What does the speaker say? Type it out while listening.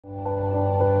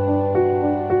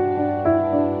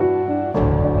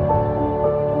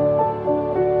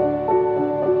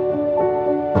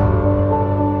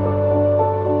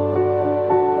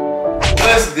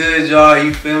y'all,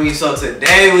 you feel me? So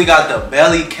today we got the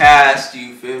belly cast,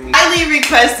 you feel me? Highly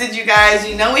requested, you guys.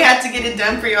 You know we had to get it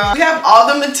done for y'all. We have all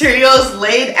the materials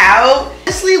laid out.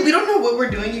 Honestly, we don't know what we're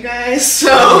doing, you guys,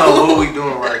 so. I don't know what we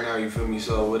doing right now, you feel me?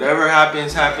 So whatever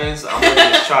happens, happens. I'm gonna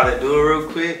just try to do it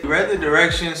real quick. We read the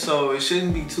directions, so it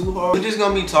shouldn't be too hard. We're just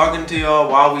gonna be talking to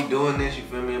y'all while we doing this, you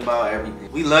feel me, about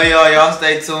everything. We love y'all, y'all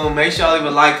stay tuned. Make sure y'all leave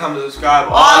a like, comment, subscribe,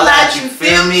 all that, you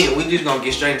feel me? And we just gonna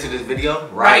get straight into this video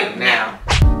right now.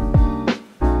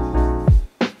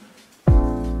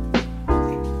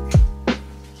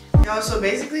 Y'all, so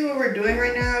basically what we're doing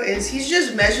right now is he's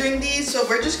just measuring these. So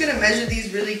we're just gonna measure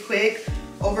these really quick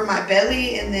over my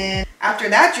belly, and then after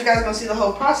that you guys are gonna see the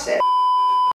whole process.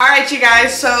 Alright, you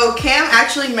guys, so Cam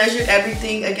actually measured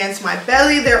everything against my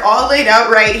belly. They're all laid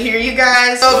out right here, you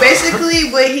guys. So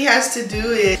basically what he has to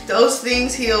do is those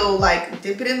things, he'll like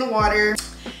dip it in the water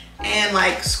and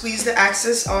like squeeze the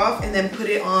excess off and then put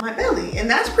it on my belly, and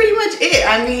that's pretty much it.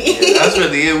 I mean, yeah, that's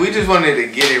really it. We just wanted to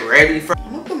get it ready for.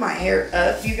 I'm gonna put my hair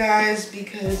up, you guys,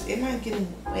 because it might get in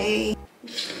the way.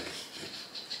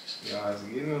 Guys,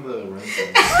 getting a little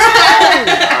wrinkly.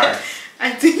 Right.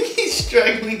 I think he's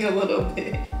struggling a little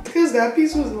bit because that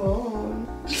piece was long.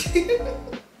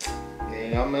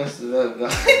 Yeah, I messed it up,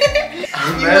 guys.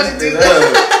 I messed it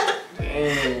up.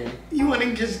 Damn. You want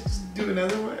to just do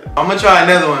another one? I'm gonna try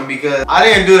another one because I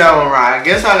didn't do that one right. I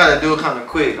guess I gotta do it kind of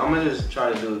quick. I'm gonna just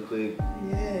try to do it quick.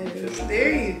 Yes,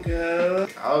 there you go.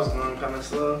 I was going kind of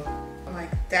slow.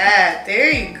 Like that.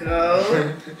 There you go.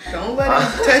 Don't let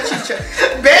him touch each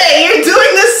other. Babe, you're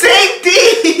doing the same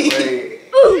thing.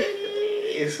 Wait.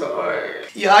 It's hard.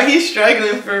 Y'all, he's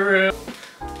struggling for real.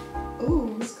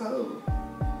 Ooh, it's cold.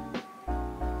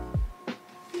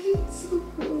 It's so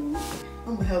cold.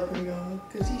 I'm gonna help him, y'all,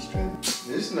 because he's struggling.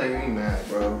 This make me mad,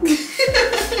 bro.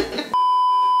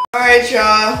 Alright,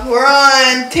 y'all. We're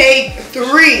on take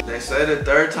 3. They say the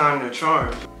third time the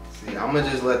charm. See, I'm gonna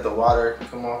just let the water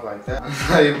come off like that. I'm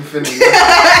not even finna.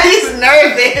 He's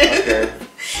nervous. Okay.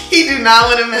 He do not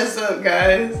want to mess up,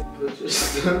 guys. Put your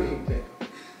stomach down.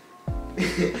 What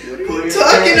are you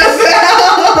talking about?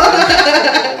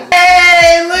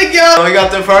 Hey, look, y'all. We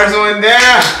got the first one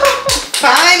down.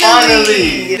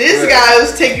 Finally. This guy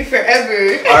was taking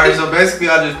forever. Alright, so basically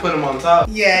I just put him on top.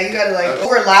 Yeah, you gotta like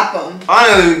overlap them.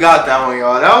 Finally we got that one,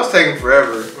 y'all. That was taking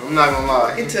forever. I'm not gonna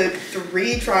lie. It took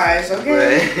 3 tries,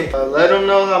 okay? Let them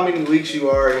know how many weeks you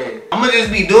are in. I'm gonna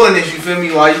just be doing this, you feel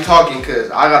me, while you talking,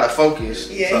 because I gotta focus.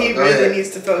 Yeah, so he really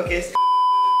needs to focus.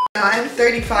 I'm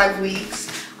 35 weeks.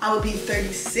 I will be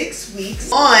 36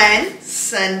 weeks on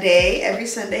Sunday. Every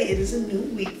Sunday, it is a new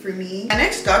week for me. My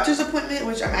next doctor's appointment,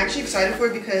 which I'm actually excited for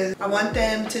because I want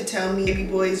them to tell me baby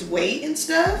boy's weight and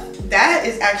stuff. That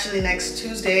is actually next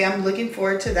Tuesday. I'm looking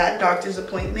forward to that doctor's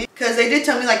appointment because they did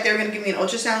tell me like they were gonna give me an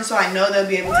ultrasound, so I know they'll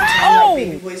be able to tell me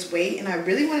like baby boy's weight, and I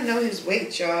really want to know his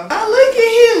weight, y'all. Oh, look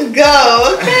at him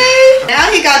go, okay? Now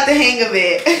he got the hang of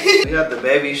it. We got the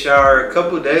baby shower a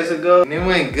couple days ago, and it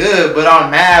went good, but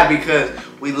I'm mad because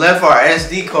we left our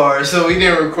SD card, so we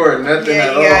didn't record nothing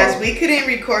at all. Yeah, guys, we couldn't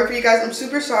record for you guys. I'm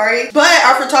super sorry. But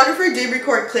our photographer did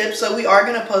record clips, so we are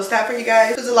going to post that for you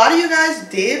guys. Because a lot of you guys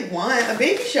did want a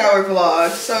baby shower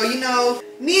vlog. So, you know,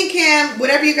 me and Cam,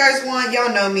 whatever you guys want, y'all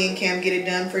know me and Cam get it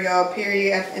done for y'all,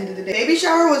 period, at the end of the day. Baby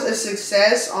shower was a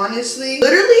success, honestly.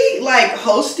 Literally, like,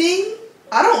 hosting.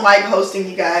 I don't like hosting,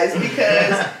 you guys,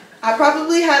 because I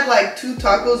probably had, like, 2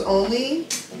 tacos only.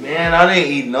 Man, I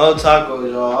didn't eat no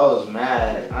tacos, y'all. I was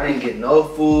mad. I didn't get no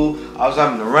food. I was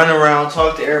having to run around,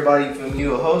 talk to everybody. From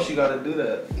you, a host, you gotta do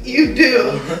that. You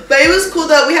do. But it was cool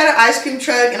though. We had an ice cream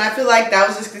truck, and I feel like that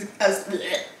was just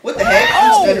what the heck?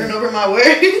 I'm stuttering over my words.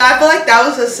 I feel like that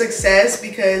was a success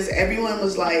because everyone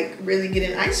was like really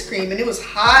getting ice cream, and it was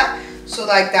hot. So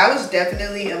like that was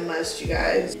definitely a must, you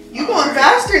guys. You going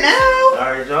faster now.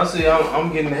 Alright, y'all see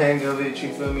I'm getting the hang of it,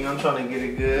 you feel me? I'm trying to get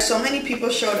it good. So many people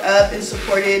showed up and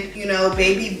supported, you know,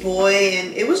 baby boy,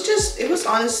 and it was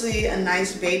honestly a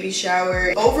nice baby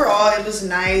shower. Overall, it was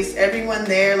nice. Everyone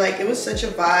there, like, it was such a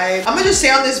vibe. I'm gonna just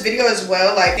say on this video as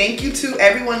well, like, thank you to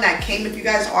everyone that came. If you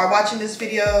guys are watching this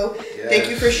video, yes, thank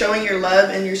you for showing your love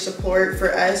and your support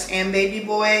for us and baby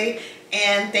boy.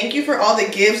 And thank you for all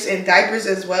the gifts and diapers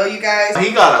as well, you guys.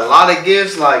 He got a lot of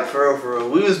gifts, like, for real.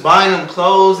 We was buying him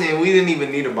clothes, and we didn't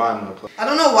even need to buy him no clothes. I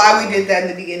don't know why we did that in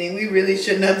the beginning. We really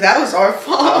shouldn't have. That was our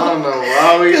fault. I don't know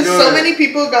why we doing it. Because so many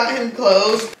people got him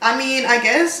clothes. I mean, I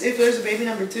guess if there's a baby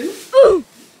number 2.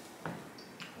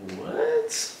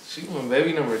 What? She went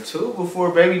baby number 2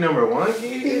 before baby number 1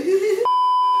 get here?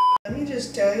 Let me just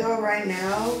just tell y'all right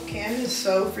now, Cam is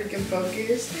so freaking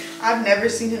focused. I've never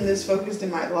seen him this focused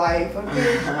in my life,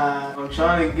 okay? I'm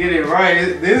trying to get it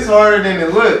right. This is harder than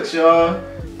it looks, y'all.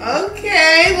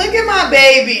 Okay, look at my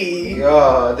baby.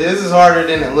 Y'all, this is harder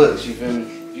than it looks, you feel me?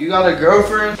 If you got a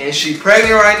girlfriend and she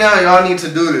pregnant right now, y'all need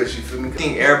to do this, you feel me? I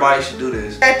think everybody should do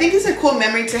this. I think it's a cool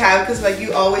memory to have because like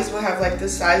you always will have like the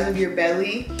size of your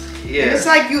belly. Yeah. And it's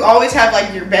like you always have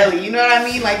like your belly, you know what I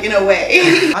mean? Like in a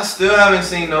way. I still haven't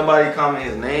seen nobody comment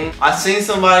his name. I seen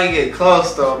somebody get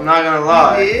close though, I'm not gonna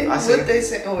lie. You did? What they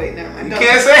say? Oh wait, never mind. You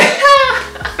can't say.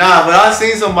 Nah, but I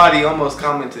seen somebody almost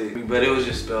commented, but it was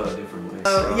just spelled a different way.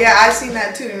 So. Yeah, I seen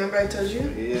that too. Remember I told you?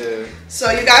 Yeah.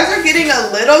 So you guys are getting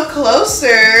a little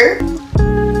closer.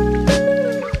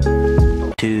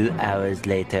 2 hours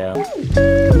later.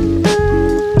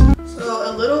 So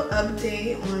a little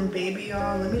update on baby,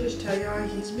 y'all. Let me just tell y'all,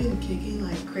 he's been kicking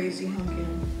like crazy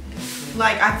hunking.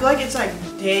 Like I feel like it's like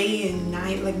day and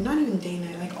night, like not even day and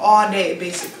night, like all day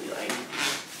basically. Like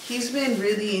he's been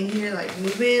really in here like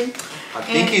moving. I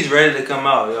think he's ready to come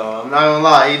out, y'all. I'm not gonna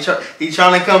lie. He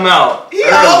trying to come out. He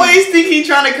always think he's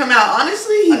trying to come out.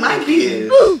 Honestly, he might be.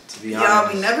 To be honest.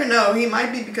 Y'all, we never know. He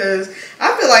might be because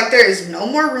I feel like there is no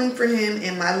more room for him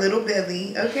in my little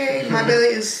belly. Okay, my belly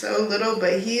is so little,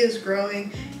 but he is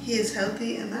growing. He is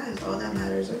healthy, and that is all that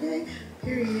matters. Okay,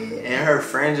 period. And her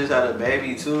friend just had a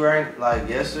baby too, right? Like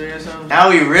yesterday or something. Now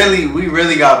we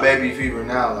really got baby fever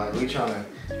now. Like we trying to.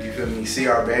 You feel me? See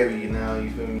our baby now, you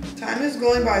feel me? Time is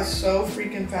going by so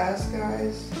freaking fast,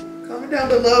 guys. Comment down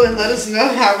below and let us know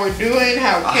how we're doing,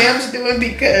 how Cam's doing,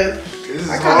 because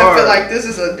I kind of feel like this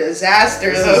is a disaster.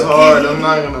 This is hard, I'm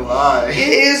not gonna lie. It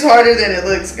is harder than it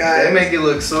looks, guys. They make it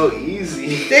look so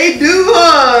easy. They do,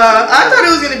 huh? I thought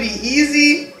it was gonna be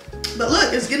easy, but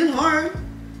look, it's getting hard.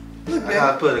 Look, I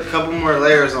gotta put a couple more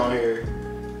layers on here.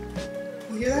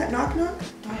 You hear that? Knock, knock.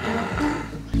 Knock, knock, knock.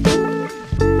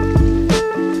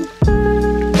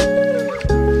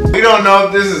 We don't know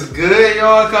if this is good,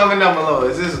 y'all. Comment down below.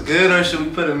 Is this good or should we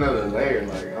put another layer?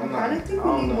 Like I'm not. I think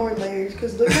we need more layers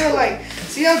because look how like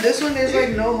see how this one there's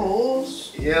like no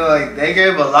holes. Yeah, like they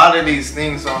gave a lot of these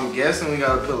things, so I'm guessing we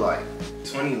gotta put like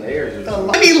 20 layers or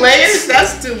something. 20 layers?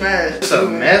 That's too much. It's a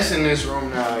mess in this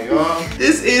room now, y'all.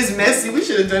 This is messy. We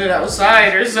should have done it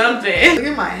outside or something. Look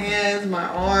at my hands, my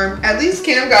arm. At least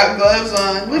Cam got gloves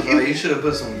on. Look at You should have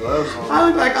put some gloves on. I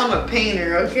look like I'm a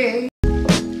painter, okay?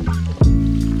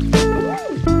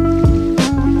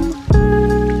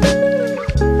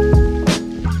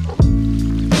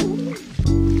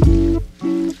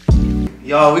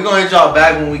 Y'all, we gonna hit y'all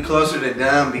back when we closer to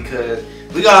done because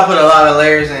we gotta put a lot of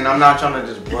layers in. I'm not trying to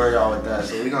just blur y'all with that,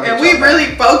 so we gonna. And we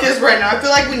really focused right now. I feel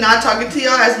like we're not talking to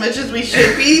y'all as much as we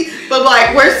should be, but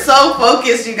like we're so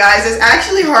focused, you guys. It's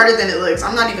actually harder than it looks.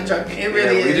 I'm not even joking. It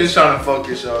really is. We just trying to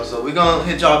focus, y'all. So we gonna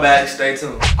hit y'all back. Stay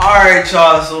tuned. All right,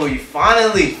 y'all. So we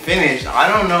finally finished. I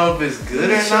don't know if it's good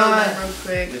or not, real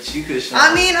quick. but you could show.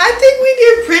 I mean, I think we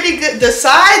did pretty good. The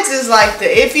sides is like the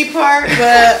iffy part,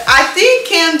 but I think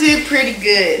Cam did pretty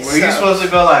good. Were you supposed to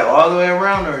go like all the way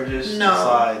around or just no, the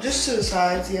sides? Just to the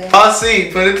sides, yeah. Y'all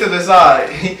see, put it to the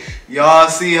side. Y'all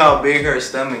see how big her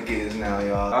stomach is now,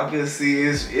 y'all. I can see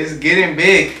it's getting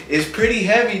big. It's pretty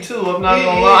heavy too, I'm not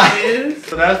gonna lie.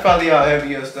 So that's probably how heavy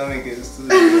your stomach is too.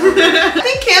 I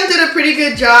think Cam did a pretty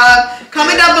good job.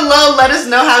 Comment down below, let us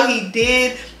know how he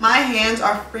did. My hands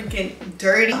are freaking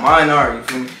dirty. Mine are, you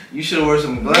feel me? You should wear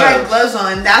some gloves. You had gloves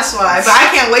on, that's why. But I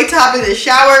can't wait to hop in the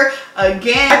shower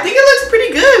again. I think it looks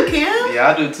pretty good, Cam. Yeah,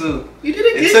 I do too. You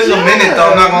did a good job. It took a minute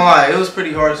though, I'm not gonna lie. It was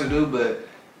pretty hard to do, but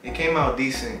it came out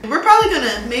decent. We're probably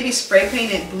gonna maybe spray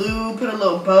paint it blue, put a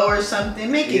little bow or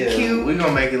something, make it cute. We're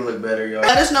gonna make it look better, y'all.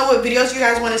 Let us know what videos you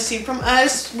guys want to see from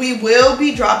us. We will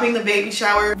be dropping the baby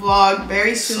shower vlog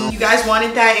very soon. You guys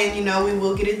wanted that, and you know we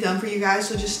will get it done for you guys,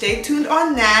 so just stay tuned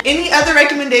on that. Any other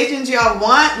recommendations y'all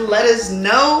want, let us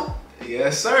know.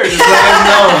 Yes, sir. Just let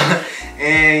us know.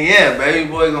 And yeah, baby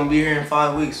boy gonna be here in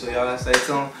 5 weeks, so y'all gotta stay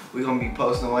tuned. We gonna be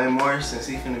posting way more since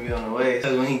he's gonna be on the way.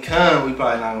 Cause when he come, we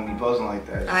probably not gonna be posting like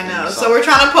that. I know. So we're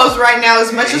trying to post right now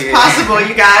as much as possible,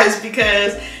 you guys,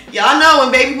 because y'all know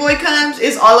when baby boy comes,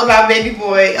 it's all about baby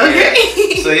boy. Okay.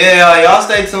 Yeah. So yeah, y'all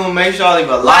stay tuned. Make sure y'all leave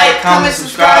a like, comment,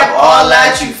 subscribe, all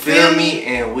that. You feel me?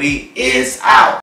 And we is out.